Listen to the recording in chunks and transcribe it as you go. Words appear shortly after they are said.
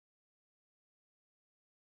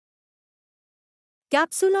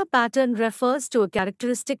Capsular pattern refers to a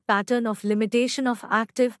characteristic pattern of limitation of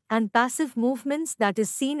active and passive movements that is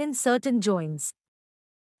seen in certain joints.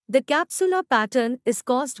 The capsular pattern is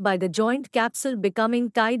caused by the joint capsule becoming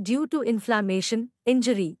tight due to inflammation,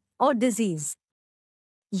 injury, or disease.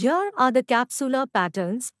 Here are the capsular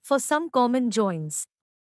patterns for some common joints.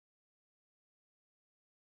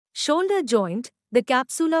 Shoulder joint. The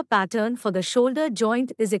capsular pattern for the shoulder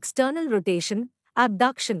joint is external rotation,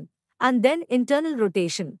 abduction, and then internal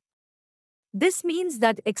rotation. This means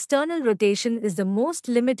that external rotation is the most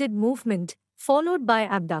limited movement, followed by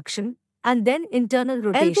abduction, and then internal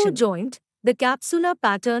rotation. Elbow joint. The capsular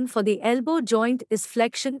pattern for the elbow joint is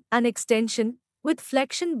flexion and extension, with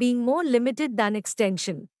flexion being more limited than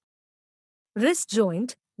extension. Wrist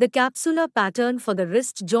joint. The capsular pattern for the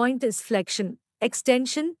wrist joint is flexion,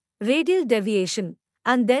 extension, radial deviation,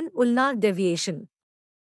 and then ulnar deviation.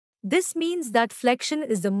 This means that flexion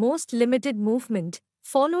is the most limited movement,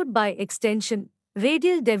 followed by extension,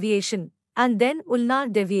 radial deviation, and then ulnar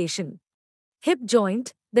deviation. Hip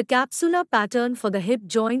joint. The capsular pattern for the hip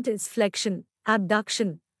joint is flexion,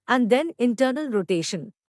 abduction, and then internal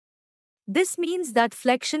rotation. This means that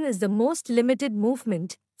flexion is the most limited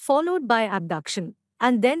movement, followed by abduction,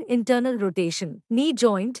 and then internal rotation. Knee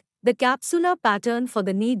joint. The capsular pattern for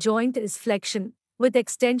the knee joint is flexion, with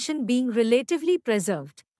extension being relatively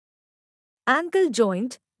preserved. Ankle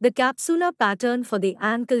joint. The capsular pattern for the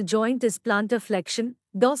ankle joint is plantar flexion,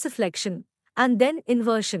 dorsiflexion, and then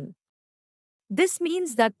inversion. This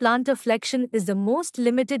means that plantar flexion is the most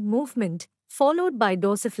limited movement, followed by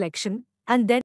dorsiflexion, and then